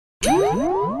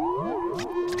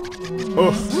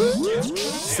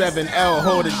7L,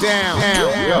 hold it down.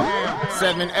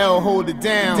 7L, hold it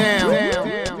down.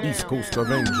 East Coast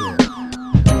Avenger.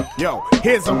 Yo,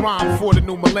 here's a rhyme for the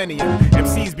new millennium.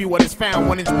 MCs be what is found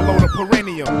 1 inch below the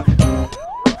perineum.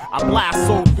 I blast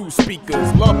soul through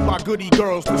speakers, loved by goody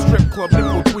girls to strip club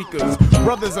nipple tweakers.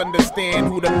 Brothers understand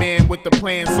who the man with the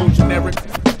plan, so generic.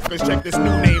 Let's check this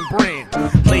new name brand.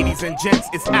 Ladies and gents,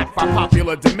 it's act by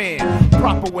popular demand.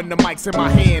 Proper when the mic's in my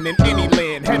hand in any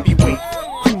land. Heavyweight,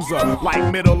 cruiser,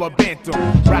 like middle of Bantam.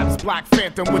 Raps Black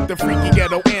Phantom with the freaky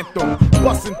ghetto anthem.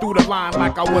 Busting through the line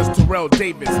like I was Terrell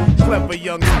Davis. Clever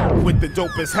young with the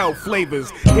dope as hell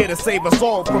flavors. Here to save us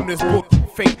all from this book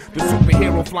fate. The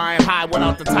superhero flying high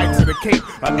without the tights of the cape.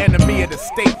 An enemy of the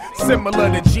state, similar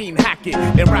to Gene Hackett.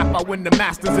 In rap I win the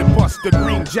masters and bust the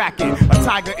green jacket. A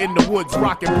tiger in the woods,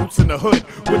 rocking boots in the hood.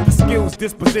 With the skills,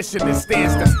 disposition, and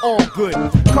stance, that's all good.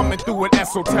 Coming through an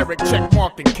esoteric check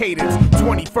mark and cadence.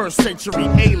 21st century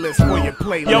A-list for your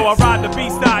playlist. Yo, I ride the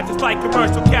B-side just like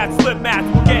commercial cats, slip mats.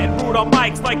 We're getting rude on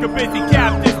mics like a busy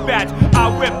cab dispatch. I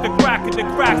whip the crack and the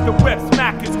cracks, the whip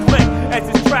smack is click. As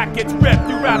this track gets ripped,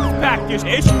 you rappers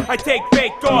package-ish. I take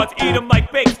fake guards, eat them like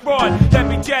fake fraud. Then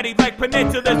be jetty like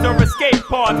peninsulas or escape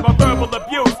pods. My verbal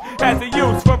abuse has a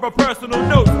use for a personal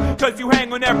noose. Cause you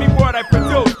hang on every word I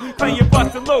produce. Claim you're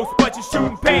busting loose, but you're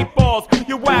shooting paintballs.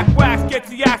 Your whack wax gets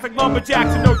the axe like lumberjacks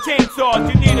and no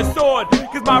chainsaws. You need a sword,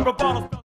 cause my rebuttal